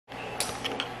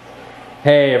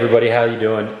Hey everybody, how you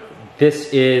doing?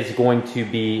 This is going to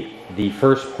be the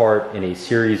first part in a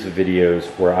series of videos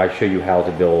where I show you how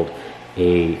to build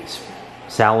a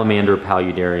Salamander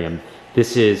Paludarium.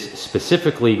 This is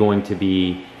specifically going to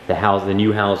be the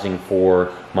new housing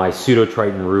for my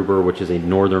Pseudotriton ruber, which is a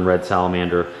northern red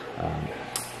salamander.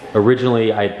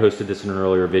 Originally, I had posted this in an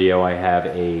earlier video. I have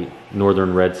a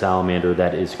northern red salamander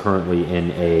that is currently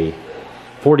in a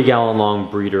 40-gallon long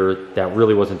breeder that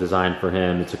really wasn't designed for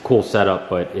him. It's a cool setup,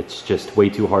 but it's just way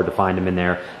too hard to find him in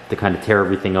there to kind of tear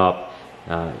everything up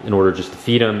in order just to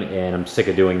feed him, and I'm sick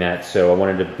of doing that, so I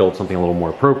wanted to build something a little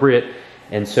more appropriate.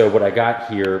 And so what I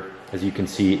got here, as you can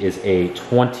see, is a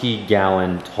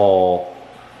 20-gallon tall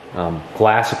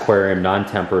glass aquarium,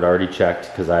 non-tempered. I already checked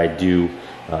because I do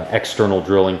external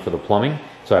drilling for the plumbing.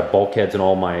 So I have bulkheads in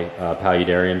all my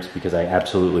paludariums because I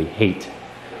absolutely hate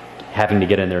having to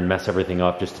get in there and mess everything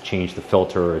up just to change the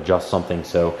filter or adjust something.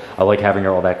 So I like having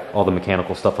all the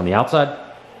mechanical stuff on the outside.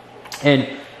 And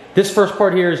this first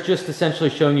part here is just essentially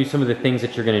showing you some of the things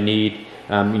that you're going to need.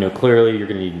 Clearly you're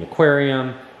going to need an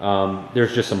aquarium.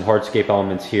 There's just some hardscape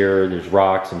elements here. There's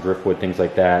rocks and driftwood, things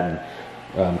like that,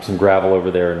 and some gravel over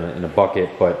there in a bucket.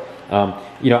 But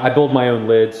I build my own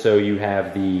lids, so you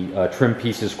have the trim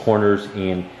pieces, corners,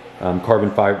 and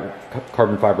carbon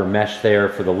fiber mesh there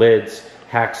for the lids.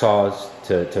 Hacksaws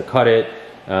to cut it.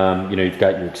 You've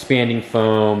got your expanding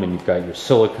foam, and you've got your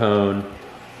silicone.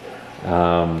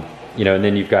 And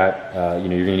then you've got, you're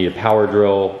going to need a power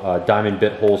drill, diamond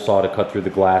bit hole saw to cut through the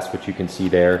glass, which you can see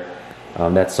there.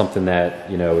 That's something that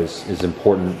is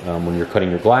important when you're cutting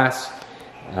your glass.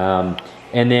 And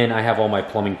then I have all my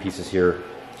plumbing pieces here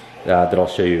that I'll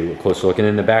show you a closer look. And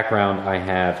in the background, I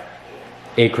have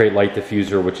a crate light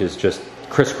diffuser, which is just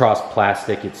crisscross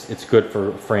plastic. It's good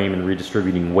for frame and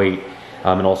redistributing weight,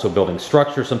 and also building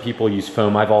structure. Some people use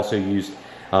foam. I've also used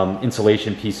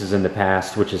insulation pieces in the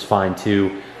past, which is fine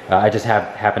too. I just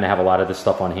happen to have a lot of this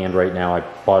stuff on hand right now. I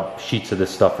bought sheets of this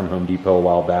stuff from Home Depot a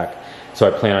while back, so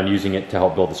I plan on using it to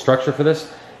help build the structure for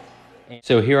this.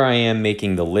 So here I am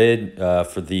making the lid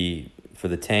for the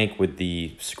tank with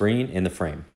the screen and the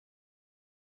frame.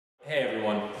 Hey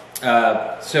everyone.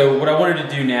 So what I wanted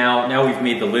to do now we've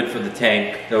made the lid for the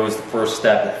tank. That was the first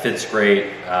step. It fits great.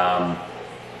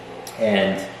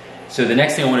 And so the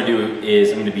next thing I want to do is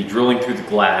I'm going to be drilling through the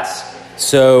glass.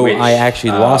 So I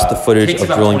actually lost the footage of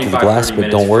drilling through the glass,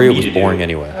 but don't worry, it was boring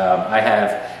anyway. I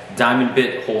have diamond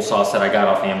bit hole saws that I got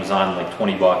off Amazon, like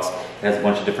 20 bucks. It has a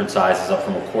bunch of different sizes, up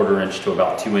from a 1/4 inch to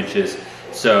about 2 inches.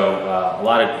 So a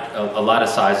lot of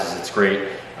sizes. It's great.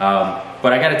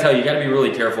 But I got to tell you, you got to be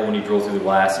really careful when you drill through the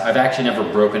glass. I've actually never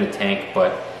broken a tank,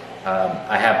 but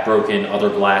I have broken other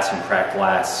glass and cracked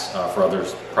glass for other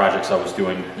projects I was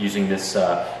doing using this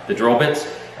the drill bits.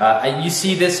 You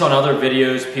see this on other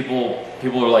videos.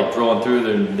 People are like drilling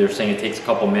through. They're saying it takes a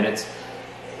couple minutes.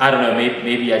 I don't know.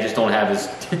 Maybe I just don't have as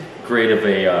great of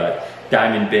a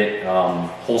diamond bit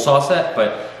hole saw set,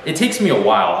 but it takes me a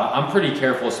while. I'm pretty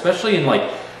careful, especially in like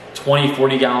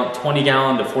 20 gallon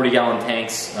to 40 gallon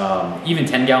tanks. Even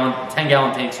 10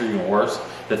 gallon tanks are even worse.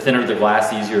 The thinner the glass,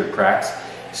 the easier it cracks.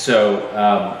 So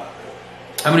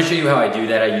I'm going to show you how I do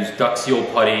that. I use duct seal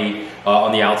putty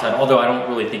on the outside, although I don't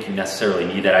really think you necessarily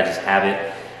need that. I just have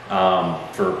it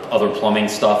for other plumbing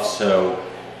stuff. So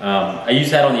I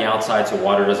use that on the outside so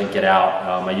water doesn't get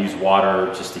out. I use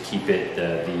water just to keep it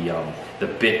the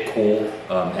bit cool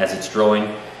as it's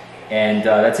drilling. And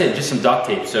that's it, just some duct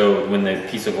tape so when the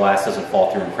piece of glass doesn't fall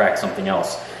through and crack something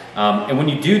else. And when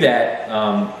you do that,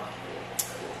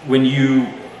 when you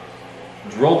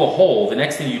drill the hole, the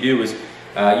next thing you do is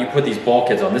you put these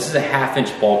bulkheads on. This is a 1/2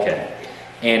 inch bulkhead,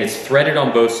 and it's threaded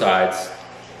on both sides.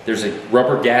 There's a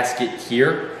rubber gasket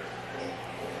here,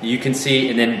 you can see,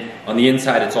 and then on the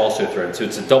inside it's also threaded. So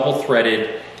it's a double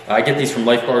threaded. I get these from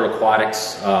Lifeguard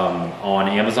Aquatics on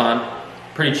Amazon.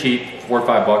 Pretty cheap, 4 or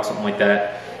 5 bucks, something like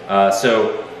that.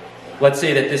 So let's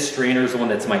say that this strainer is the one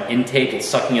that's my intake. It's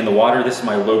sucking in the water. This is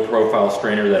my low profile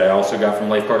strainer that I also got from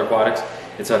Lifeguard Aquatics.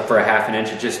 It's up for a 1/2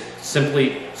 inch. It just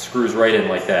simply screws right in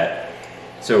like that.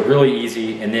 So really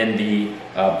easy. And then the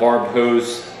barbed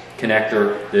hose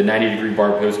connector, the 90-degree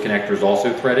barbed hose connector is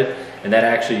also threaded. And that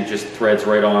actually just threads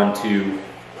right onto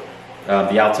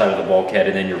the outside of the bulkhead,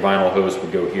 and then your vinyl hose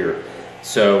would go here.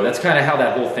 So that's kind of how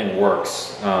that whole thing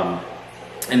works.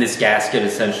 And this gasket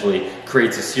essentially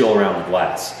creates a seal around the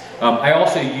glass. I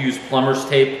also use plumber's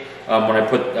tape when I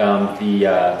put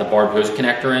the barbed hose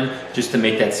connector in, just to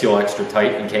make that seal extra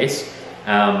tight in case.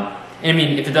 And I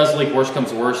mean, if it does leak, worst comes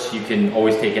to worst, you can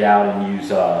always take it out and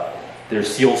use there's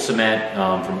seal cement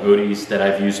from Odie's that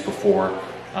I've used before.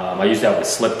 I use that with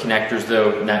slip connectors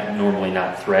though,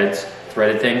 not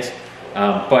threaded things.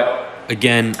 But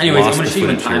again, anyways, I'm going to show you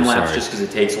in time lapse just because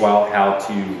it takes a while how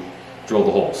to drill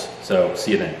the holes. So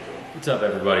see you then. What's up,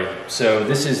 everybody? So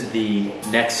this is the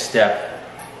next step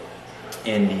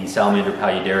in the Salamander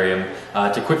Paludarium.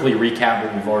 To quickly recap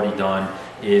what we've already done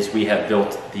is we have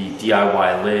built the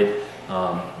DIY lid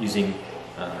using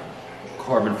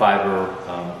carbon fiber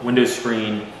window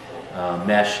screen,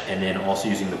 mesh, and then also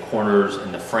using the corners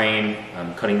and the frame,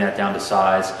 cutting that down to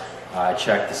size. I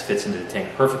checked this fits into the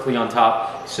tank perfectly on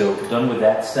top. So done with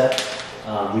that step.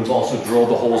 We've also drilled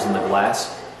the holes in the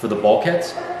glass for the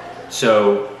bulkheads.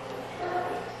 So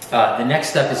the next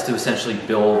step is to essentially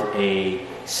build a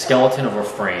skeleton of a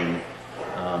frame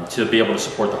to be able to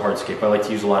support the hardscape. I like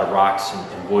to use a lot of rocks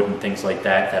and wood and things like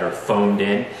that that are foamed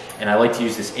in, and I like to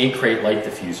use this 8-crate light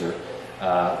diffuser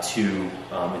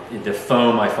the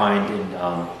foam I find in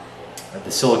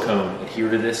the silicone adhere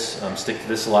to this, stick to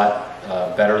this a lot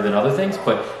better than other things.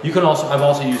 But you can also, I've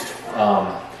also used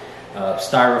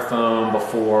styrofoam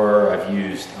before. I've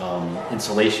used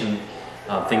insulation,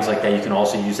 things like that. You can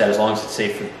also use that as long as it's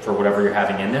safe for whatever you're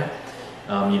having in there.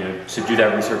 You know, so do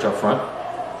that research up front.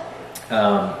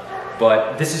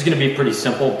 But this is going to be pretty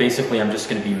simple. Basically, I'm just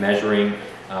going to be measuring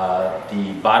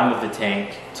the bottom of the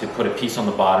tank to put a piece on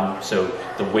the bottom so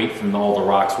the weight from all the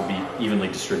rocks will be evenly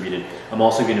distributed. I'm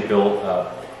also going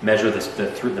to measure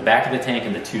the back of the tank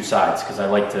and the 2 sides, because I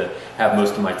like to have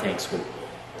most of my tanks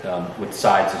with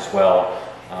sides as well.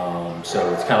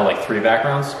 So it's kind of like 3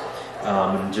 backgrounds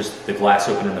and just the glass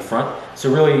open in the front. So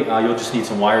really you'll just need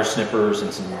some wire snippers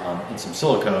and some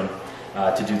silicone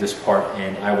to do this part,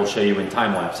 and I will show you in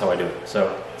time lapse how I do it.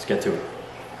 So let's get to it.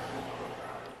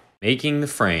 Making the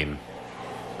frame.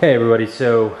 Hey everybody,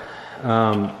 so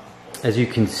as you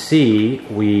can see,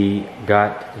 we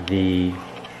got the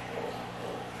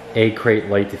 8-crate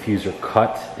light diffuser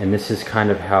cut, and this is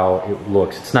kind of how it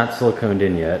looks. It's not siliconed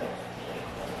in yet,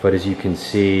 but as you can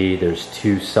see, there's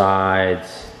 2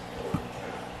 sides.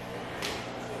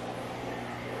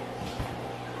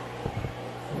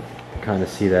 Kind of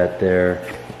see that there.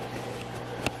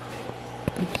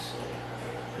 Oops.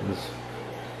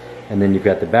 And then you've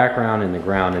got the background and the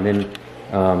ground. And then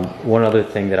one other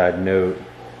thing that I'd note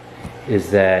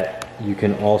is that you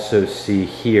can also see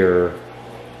here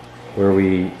where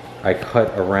I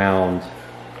cut around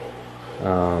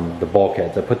the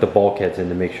bulkheads. I put the bulkheads in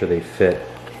to make sure they fit.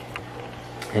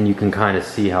 And you can kind of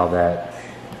see how that,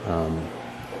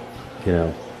 you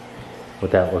know,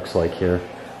 what that looks like here.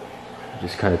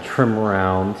 Just kind of trim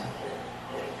around,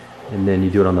 and then you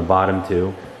do it on the bottom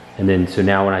too. And then, so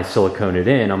now when I silicone it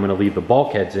in, I'm going to leave the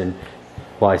bulkheads in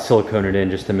while I silicone it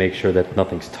in, just to make sure that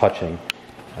nothing's touching.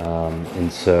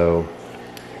 And so,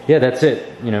 yeah, that's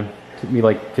it. You know, took me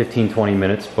like 15-20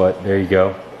 minutes, but there you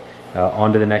go.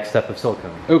 On to the next step of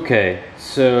silicone. Okay,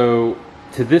 so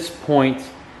to this point,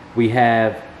 we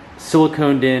have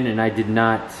siliconed in, and I did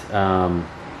not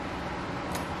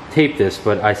tape this,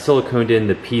 but I siliconed in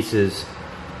the pieces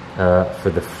for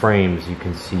the frames you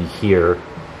can see here.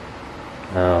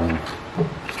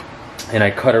 And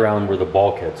I cut around where the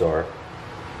bulkheads are.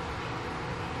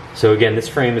 So again, this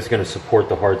frame is going to support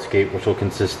the hardscape, which will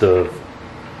consist of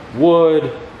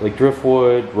wood, like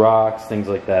driftwood, rocks, things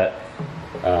like that.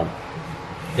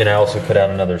 And I also cut out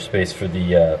another space for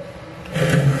the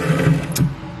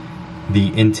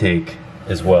intake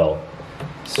as well.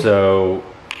 So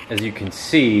as you can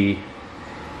see,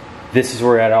 this is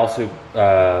where I'd also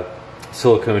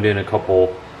siliconed in a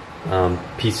couple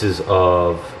pieces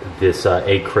of this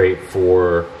 8-crate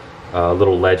for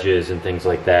little ledges and things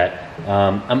like that.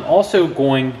 I'm also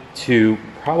going to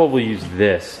probably use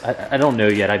this. I don't know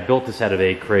yet. I built this out of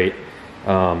 8-crate.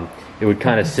 It would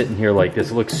kind of sit in here like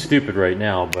this. It looks stupid right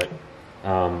now, but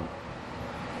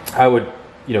I would,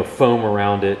 you know, foam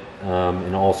around it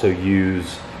and also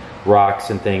use rocks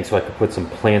and things so I could put some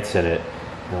plants in it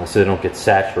so they don't get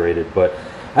saturated. But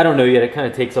I don't know yet. It kind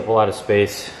of takes up a lot of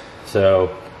space.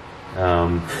 So,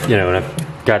 you know, and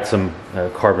I've got some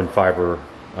carbon fiber,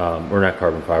 or not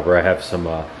carbon fiber. I have some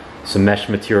mesh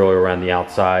material around the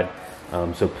outside,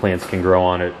 so plants can grow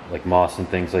on it, like moss and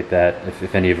things like that,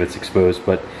 if any of it's exposed.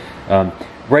 But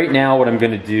right now, what I'm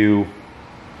going to do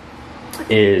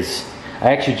is,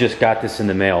 I actually just got this in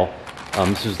the mail.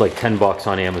 This was like 10 bucks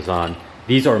on Amazon.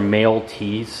 These are male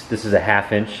tees. This is a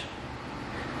 1/2 inch,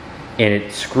 and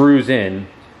it screws in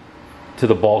to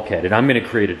the bulkhead. And I'm going to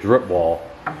create a drip wall.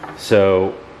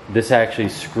 So this actually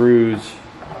screws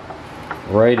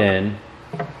right in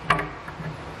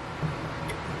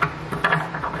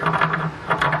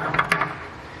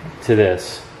to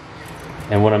this.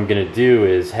 And what I'm going to do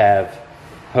is have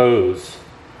hose,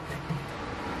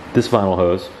 this vinyl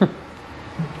hose,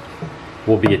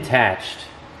 will be attached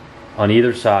on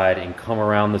either side and come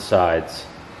around the sides.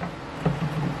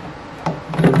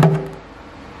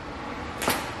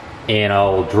 And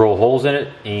I'll drill holes in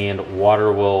it and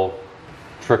water will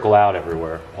trickle out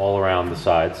everywhere, all around the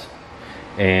sides.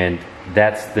 And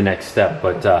that's the next step.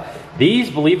 But these,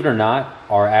 believe it or not,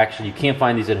 are actually, you can't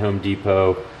find these at Home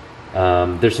Depot.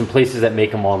 There's some places that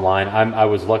make them online. I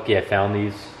was lucky I found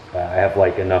these. I have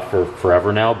like enough for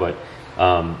forever now, but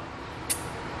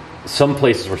some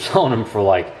places were selling them for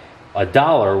like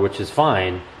 $1, which is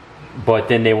fine, but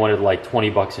then they wanted like 20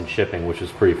 bucks in shipping, which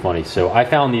was pretty funny. So I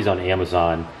found these on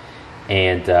Amazon,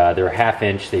 and they're a 1/2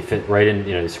 inch. They fit right in,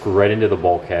 you know, they screw right into the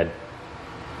bulkhead.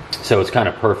 So it's kind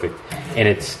of perfect, and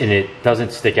it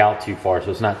doesn't stick out too far,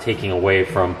 so it's not taking away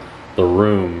from the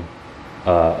room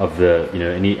of the, you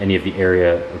know, any of the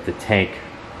area of the tank,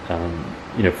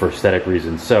 you know, for aesthetic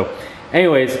reasons. So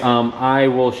anyways, I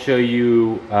will show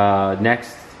you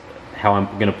next how I'm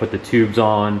going to put the tubes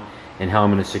on and how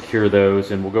I'm going to secure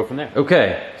those, and we'll go from there.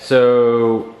 Okay,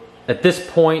 so at this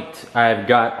point I've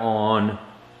got on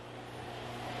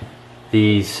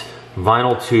these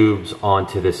vinyl tubes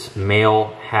onto this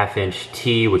male 1/2 inch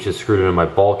T, which is screwed into my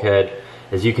bulkhead.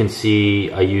 As you can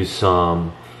see, I use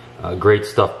some Great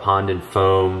Stuff Pondent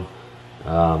foam,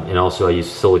 and also I use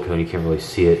silicone, you can't really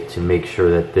see it, to make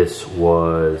sure that this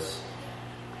was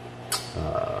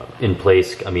in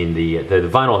place. I mean, the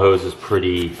vinyl hose is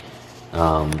pretty,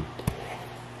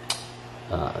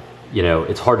 you know,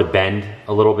 it's hard to bend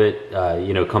a little bit,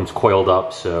 you know, it comes coiled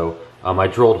up. So I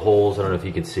drilled holes, I don't know if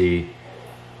you can see,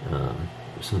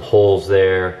 there's some holes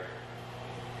there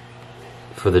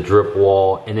for the drip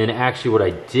wall. And then actually what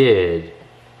I did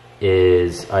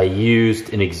is I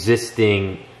used an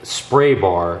existing spray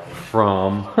bar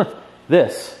from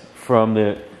from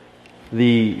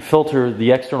the filter,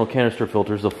 the external canister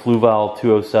filters, the Fluval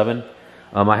 207.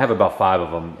 I have about 5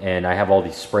 of them, and I have all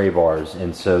these spray bars,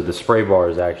 and so the spray bar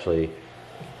is actually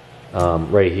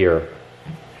right here.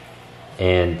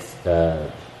 And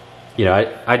you know,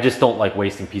 I just don't like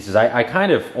wasting pieces. I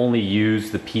kind of only use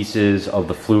the pieces of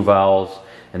the Fluvals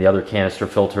and the other canister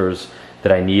filters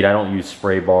that I need. I don't use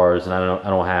spray bars, and I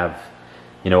don't have,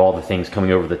 you know, all the things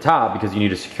coming over the top, because you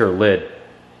need a secure lid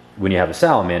when you have a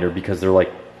salamander, because they're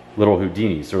like little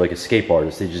Houdinis. They're like escape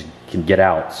artists. They just can get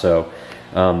out. So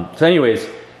anyways,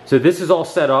 so this is all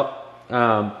set up.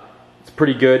 It's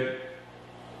pretty good.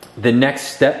 The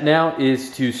next step now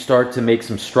is to start to make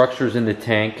some structures in the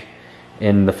tank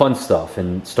and the fun stuff,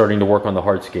 and starting to work on the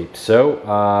hardscape. So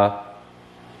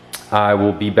I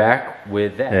will be back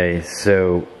with that. Hey,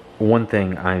 so one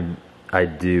thing I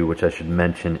do, which I should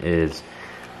mention, is,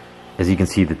 as you can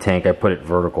see, the tank, I put it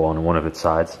vertical on one of its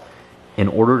sides. In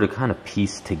order to kind of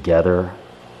piece together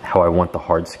how I want the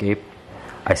hardscape,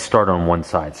 I start on one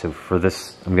side. So for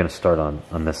this, I'm going to start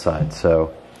on this side.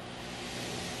 So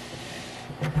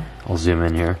I'll zoom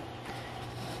in here.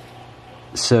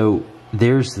 So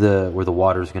there's where the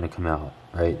water is going to come out,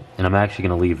 right? And I'm actually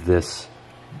going to leave this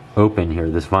open here,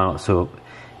 this vinyl. So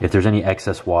if there's any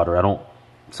excess water,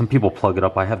 some people plug it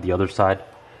up. I have the other side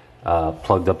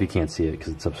plugged up. You can't see it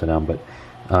because it's upside down, but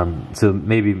so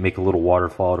maybe make a little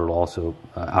waterfall. It'll also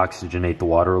oxygenate the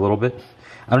water a little bit.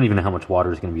 I don't even know how much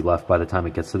water is going to be left by the time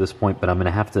it gets to this point, but I'm going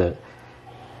to have to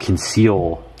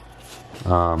conceal,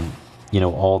 you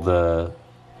know, all the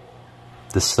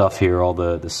stuff here, all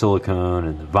the silicone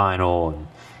and the vinyl and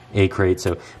A-crate.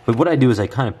 So, but what I do is I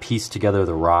kind of piece together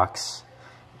the rocks,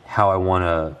 how I want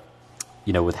to,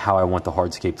 you know, with how I want the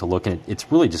hardscape to look, and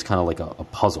it's really just kind of like a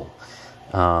puzzle.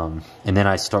 And then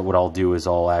what I'll do is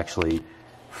I'll actually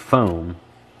foam,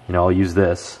 you know, I'll use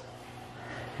this,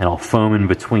 and I'll foam in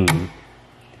between,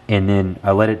 and then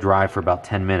I let it dry for about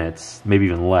 10 minutes, maybe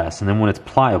even less, and then when it's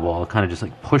pliable, I'll kind of just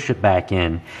like push it back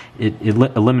in. It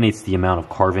eliminates the amount of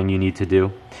carving you need to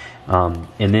do. And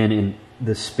then in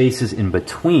the spaces in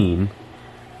between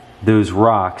those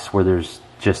rocks where there's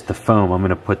just the foam, I'm going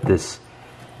to put this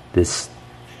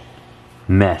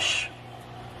mesh,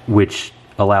 which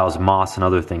allows moss and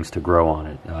other things to grow on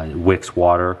it. It wicks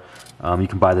water. You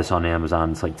can buy this on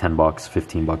Amazon. It's like 10 bucks,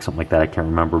 15 bucks, something like that. I can't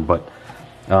remember, but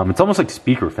it's almost like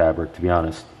speaker fabric, to be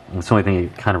honest. It's the only thing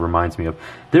it kind of reminds me of.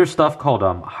 There's stuff called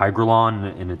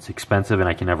Hygralon, and it's expensive, and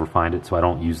I can never find it, so I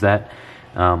don't use that.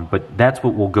 But that's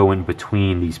what will go in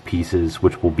between these pieces,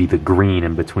 which will be the green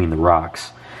in between the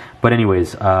rocks. But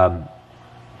anyways, I'm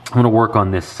going to work on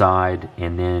this side,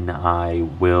 and then I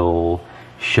will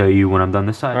show you when I'm done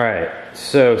this side. All right,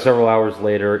 so several hours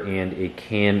later, and a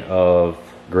can of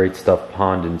Great Stuff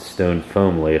Pond and Stone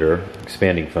foam later,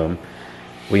 expanding foam,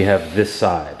 we have this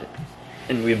side.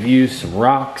 And we've used some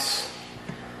rocks,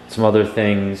 some other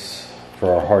things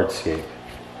for our hardscape.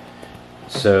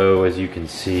 So as you can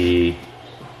see,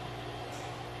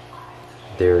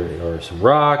 there are some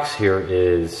rocks. Here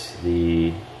is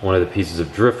one of the pieces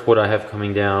of driftwood I have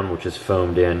coming down, which is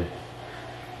foamed in.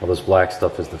 All this black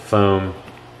stuff is the foam.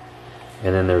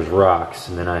 And then there's rocks,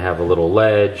 and then I have a little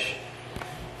ledge.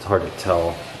 It's hard to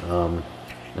tell.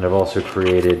 And I've also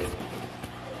created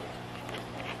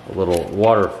a little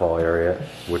waterfall area,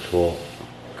 which will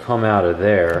come out of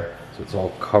there. So it's all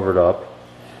covered up.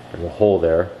 There's a hole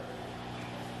there.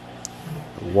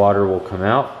 The water will come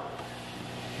out,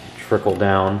 trickle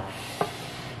down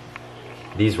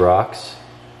these rocks,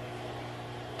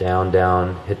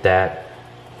 down, hit that,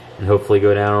 and hopefully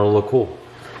go down and it'll look cool.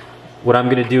 What I'm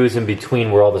gonna do is in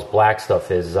between where all this black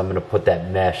stuff is I'm gonna put that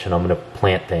mesh and I'm gonna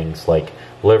plant things like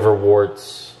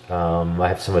liverworts. I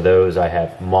have some of those. I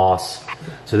have moss.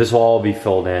 So this will all be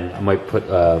filled in. I might put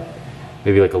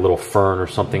maybe like a little fern or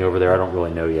something over there. I don't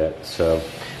really know yet. So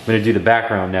I'm gonna do the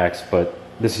background next, but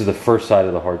this is the first side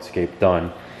of the hardscape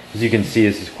done. As you can see,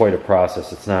 this is quite a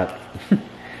process. It's not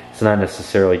it's not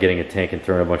necessarily getting a tank and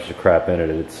throwing a bunch of crap in it.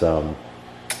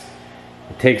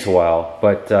 It takes a while,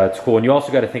 but it's cool. And you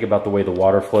also got to think about the way the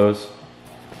water flows,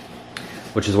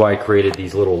 which is why I created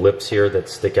these little lips here that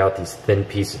stick out, these thin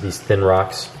pieces, these thin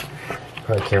rocks.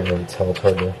 Probably can't really tell, it's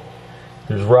hard to.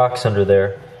 There's rocks under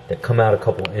there that come out a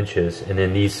couple inches, and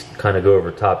then these kind of go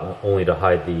over top only to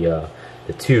hide the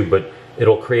tube, but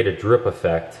it'll create a drip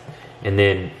effect, and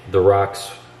then the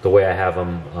rocks, the way I have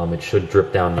them, it should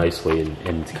drip down nicely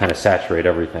and kind of saturate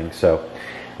everything. So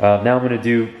now I'm going to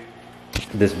do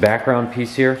this background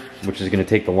piece here, which is going to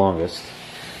take the longest,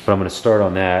 but I'm going to start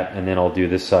on that and then I'll do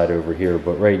this side over here.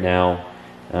 But right now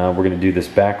we're going to do this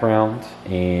background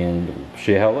and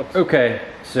show you how it looks. Okay,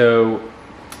 so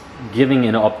giving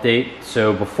an update.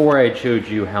 So before I showed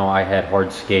you how I had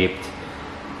hardscaped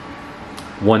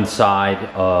one side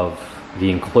of the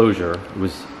enclosure, it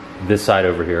was this side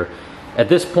over here. At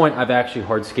this point I've actually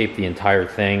hardscaped the entire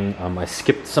thing. I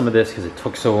skipped some of this because it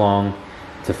took so long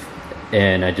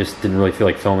and I just didn't really feel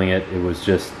like filming it. It was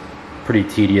just pretty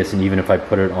tedious, and even if I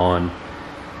put it on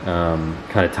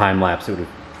kind of time lapse, it would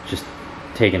have just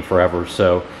taken forever.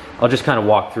 So I'll just kind of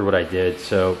walk through what I did.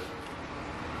 So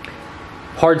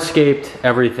hardscaped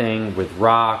everything with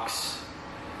rocks.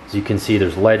 As you can see,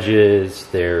 there's ledges,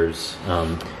 there's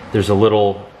a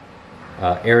little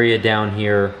area down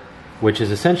here, which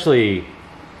is essentially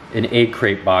an egg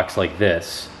crate box like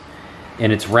this.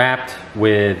 And it's wrapped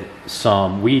with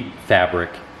some weed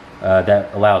fabric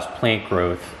that allows plant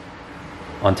growth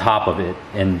on top of it,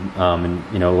 and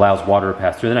you know, allows water to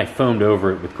pass through. Then I foamed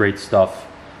over it with great stuff,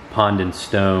 pond and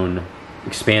stone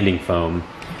expanding foam.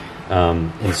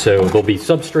 And so there'll be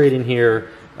substrate in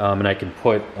here, and I can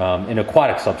put an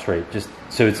aquatic substrate, just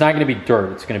so it's not going to be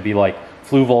dirt. It's going to be like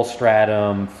fluval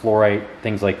stratum, fluorite,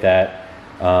 things like that.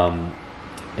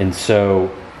 And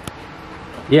so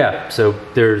yeah, so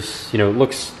there's, you know, it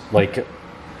looks like,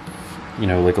 you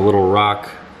know, like a little rock,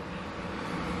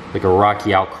 like a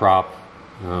rocky outcrop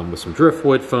with some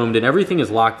driftwood foamed, and everything is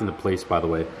locked into place, by the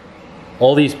way.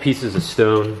 All these pieces of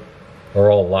stone are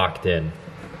all locked in.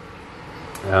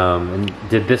 And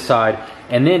did this side,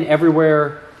 and then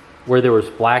everywhere where there was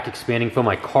black expanding foam,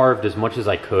 I carved as much as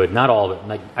I could. Not all of it,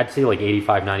 like I'd say like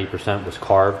 85–90% was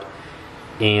carved.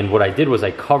 And what I did was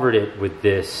I covered it with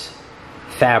this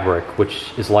fabric,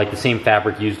 which is like the same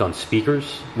fabric used on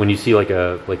speakers when you see like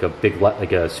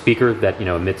a speaker that, you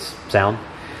know, emits sound.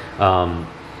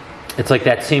 It's like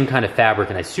that same kind of fabric,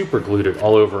 and I super glued it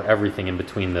all over everything in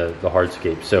between the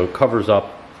hardscape, so it covers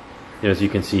up, you know, as you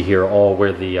can see here, all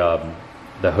where the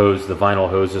hose, the vinyl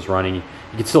hose is running.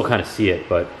 You can still kind of see it,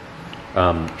 but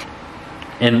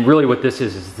and really what this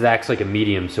is it acts like a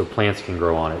medium so plants can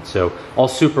grow on it. So I'll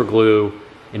super glue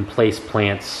in place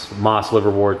plants, moss,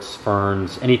 liverworts,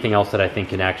 ferns, anything else that I think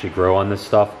can actually grow on this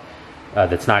stuff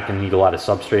that's not going to need a lot of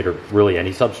substrate, or really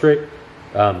any substrate.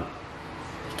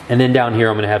 And then down here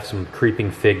I'm going to have some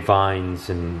creeping fig vines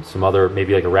and some other,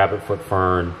 maybe like a rabbit foot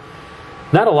fern.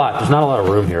 Not a lot. There's not a lot of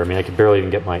room here. I mean, I could barely even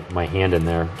get my hand in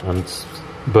there.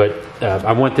 But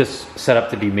I want this set up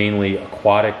to be mainly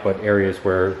aquatic, but areas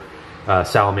where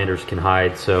salamanders can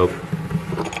hide. So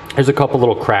there's a couple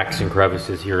little cracks and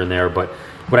crevices here and there, but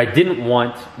what I didn't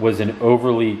want was an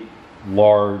overly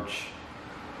large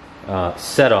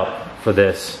setup for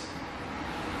this,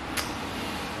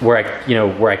 where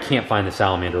I can't find the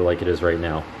salamander like it is right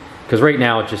now. Because right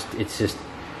now it's just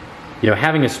you know,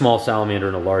 having a small salamander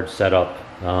in a large setup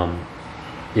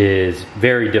is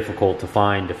very difficult to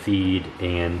find, to feed,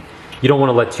 and you don't want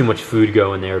to let too much food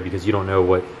go in there because you don't know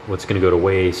what's going to go to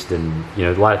waste, and you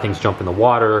know, a lot of things jump in the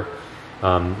water.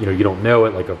 you know, you don't know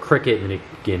it, like a cricket, and it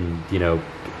can, you know,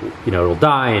 it'll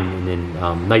die, and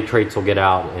then nitrates will get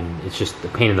out, and it's just a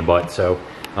pain in the butt. So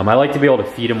I like to be able to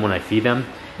feed them when I feed them,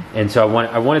 and so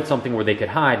I wanted something where they could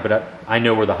hide, but I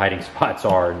know where the hiding spots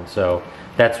are, and so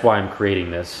that's why I'm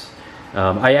creating this.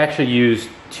 I actually use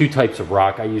two types of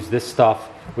rock. I use this stuff,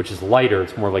 which is lighter.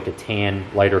 It's more like a tan,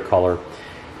 lighter color,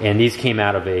 and these came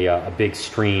out of a big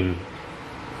stream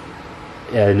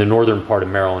in the northern part of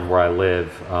Maryland where I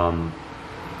live,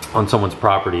 on someone's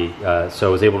property, so I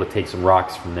was able to take some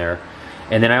rocks from there.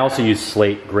 And then I also use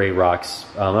slate gray rocks.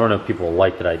 I don't know if people will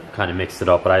like that I kind of mixed it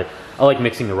up, but I like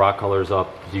mixing the rock colors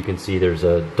up. As you can see, there's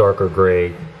a darker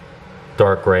gray,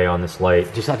 dark gray on this light.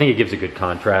 I think it gives a good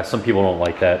contrast. Some people don't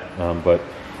like that, but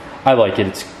I like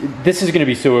it. This is going to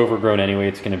be so overgrown anyway,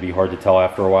 it's going to be hard to tell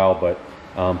after a while, but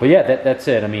yeah, that's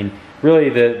it. I mean, really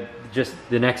the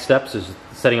next steps is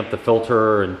setting up the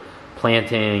filter and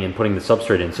planting and putting the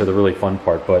substrate in, so the really fun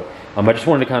part. But I just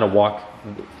wanted to kind of walk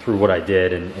through what I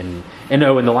did, and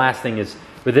the last thing is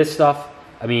with this stuff,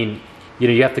 I mean, you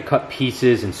know, you have to cut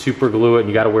pieces and super glue it, and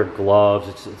you got to wear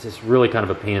gloves. It's just really kind of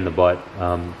a pain in the butt,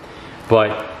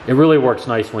 but it really works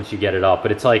nice once you get it up.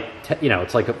 But it's like, you know,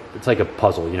 it's like a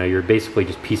puzzle. You know, you're basically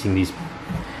just piecing these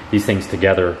things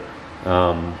together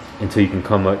until you can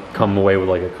come away with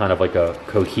like a kind of like a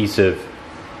cohesive,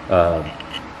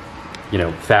 you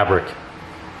know,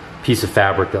 piece of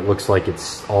fabric that looks like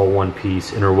it's all one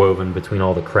piece interwoven between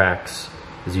all the cracks,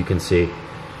 as you can see,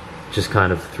 just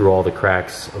kind of through all the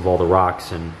cracks of all the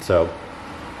rocks. And so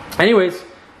anyways,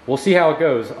 we'll see how it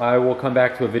goes. I will come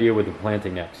back to a video with the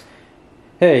planting next.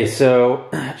 Hey, so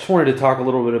I just wanted to talk a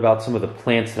little bit about some of the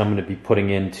plants that I'm going to be putting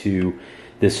into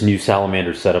this new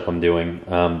salamander setup I'm doing.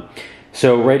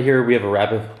 So right here we have a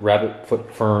rabbit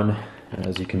foot fern,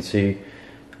 as you can see.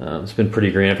 It's been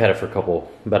pretty green. I've had it for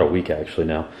about a week actually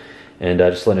now. And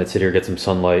just letting it sit here, get some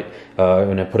sunlight.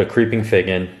 And I put a creeping fig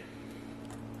in.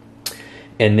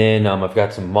 And then I've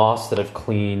got some moss that I've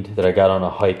cleaned that I got on a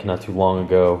hike not too long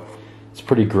ago. It's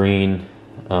pretty green.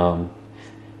 I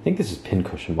think this is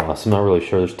pincushion moss. I'm not really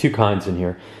sure. There's two kinds in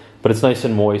here. But it's nice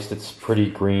and moist. It's pretty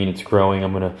green. It's growing.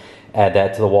 I'm going to add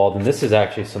that to the wall. And this is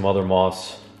actually some other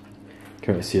moss. Can't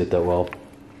really see it that well.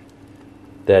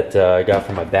 That I got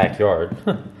from my backyard.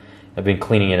 I've been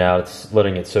cleaning it out. It's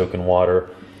letting it soak in water.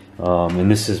 And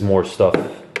this is more stuff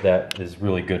that is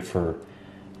really good for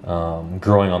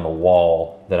growing on the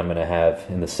wall that I'm going to have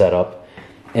in the setup.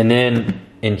 And then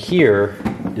in here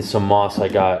is some moss. I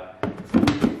got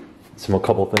a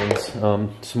couple things.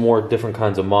 Some more different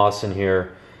kinds of moss in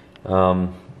here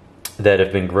that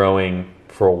have been growing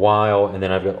for a while. And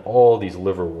then I've got all these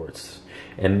liverworts.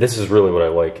 And this is really what I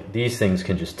like. These things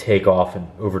can just take off and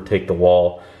overtake the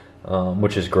wall,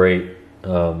 which is great.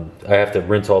 I have to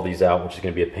rinse all these out, which is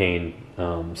going to be a pain.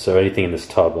 So anything in this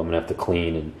tub I'm going to have to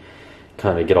clean and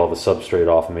kind of get all the substrate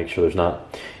off and make sure there's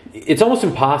not... It's almost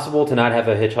impossible to not have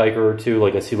a hitchhiker or two.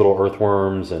 Like I see little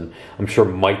earthworms, and I'm sure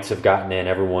mites have gotten in.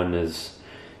 Everyone is,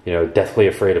 you know, deathly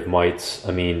afraid of mites.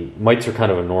 I mean, mites are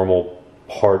kind of a normal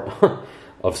part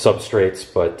of substrates,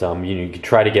 but you can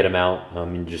try to get them out.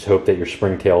 You just hope that your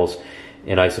springtails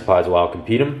and isopods will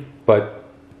outcompete them. But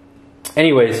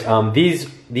anyways,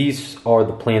 these are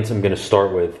the plants I'm going to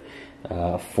start with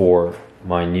for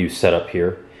my new setup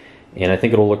here, and I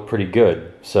think it'll look pretty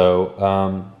good.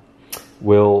 So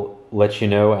we'll let you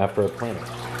know after I plant it.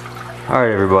 All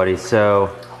right, everybody.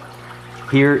 So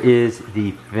here is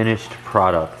the finished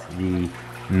product, the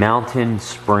mountain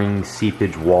spring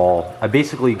seepage wall. I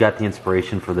basically got the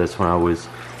inspiration for this when I was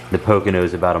in the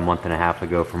Poconos about a month and a half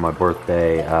ago for my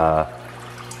birthday.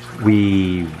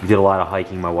 We did a lot of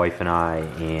hiking, my wife and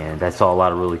I saw a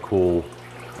lot of really cool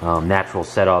natural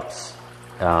setups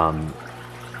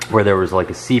where there was like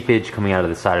a seepage coming out of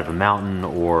the side of a mountain,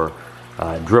 or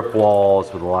drip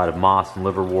walls with a lot of moss and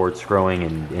liverworts growing,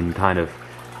 and kind of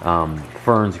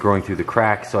ferns growing through the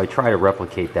cracks. So I try to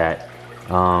replicate that.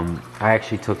 I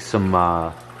actually took some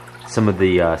of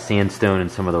the sandstone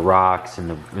and some of the rocks and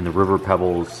the river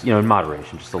pebbles, you know, in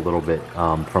moderation, just a little bit,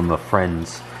 from a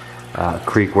friend's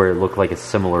creek where it looked like a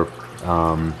similar,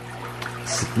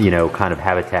 you know, kind of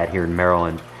habitat here in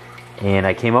Maryland, and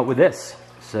I came up with this.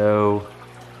 So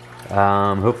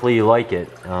hopefully you like it.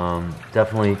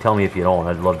 Definitely tell me if you don't.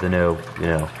 I'd love to know, you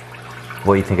know,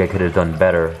 what you think I could have done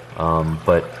better.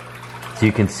 But as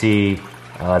you can see,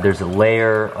 there's a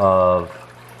layer of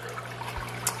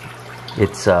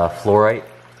fluorite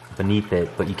beneath it,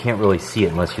 but you can't really see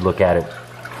it unless you look at it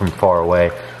from far away.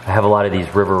 I have a lot of these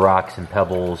river rocks and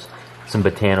pebbles, some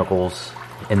botanicals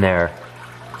in there.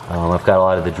 I've got a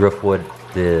lot of the driftwood.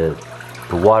 The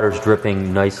water's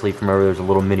dripping nicely from over. There's a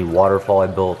little mini waterfall I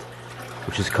built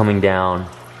which is coming down,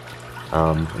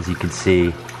 as you can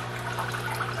see.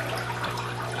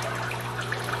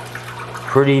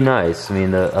 Pretty nice. I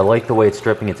mean, I like the way it's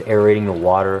dripping. It's aerating the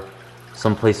water.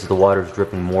 Some places the water is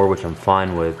dripping more, which I'm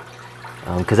fine with,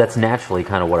 because that's naturally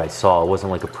kind of what I saw. It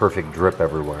wasn't like a perfect drip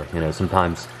everywhere. You know,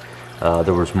 sometimes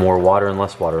there was more water and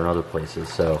less water in other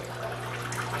places. So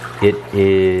it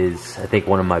is, I think,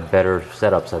 one of my better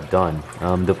setups I've done.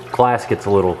 The glass gets a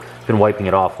little, I've been wiping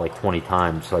it off like 20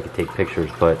 times so I could take pictures,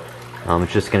 but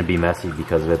it's just going to be messy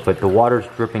because of it. But the water's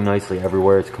dripping nicely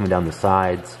everywhere. It's coming down the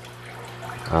sides.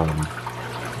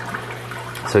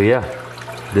 So yeah,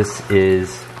 this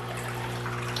is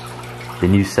the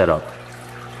new setup.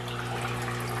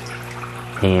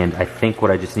 And I think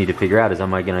what I just need to figure out is,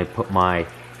 am I going to put my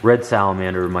red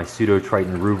salamander, my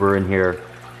pseudo-triton ruber in here,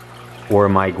 or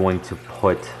am I going to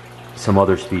put some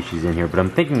other species in here? But I'm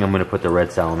thinking I'm going to put the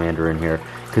red salamander in here,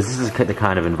 because this is the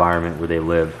kind of environment where they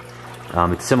live.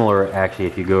 It's similar, actually,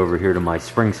 if you go over here to my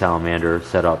spring salamander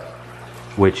setup,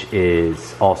 which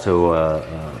is also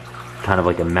kind of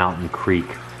like a mountain creek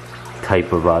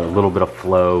type of a little bit of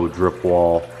flow, drip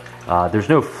wall. There's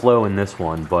no flow in this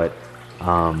one, but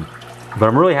I'm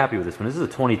really happy with this one. This is a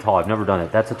 20 tall. I've never done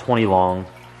it. That's a 20 long,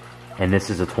 and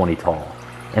this is a 20 tall.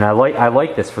 And I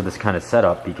like this for this kind of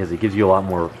setup because it gives you a lot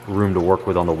more room to work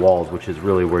with on the walls, which is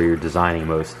really where you're designing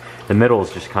most. The middle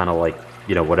is just kind of like,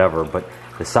 you know, whatever, but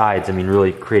the sides, I mean,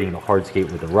 really creating the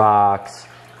hardscape with the rocks,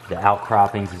 the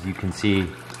outcroppings, as you can see.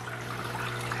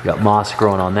 You got moss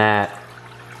growing on that.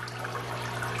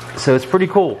 So it's pretty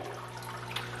cool.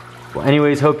 Well,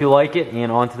 anyways, hope you like it,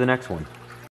 and on to the next one.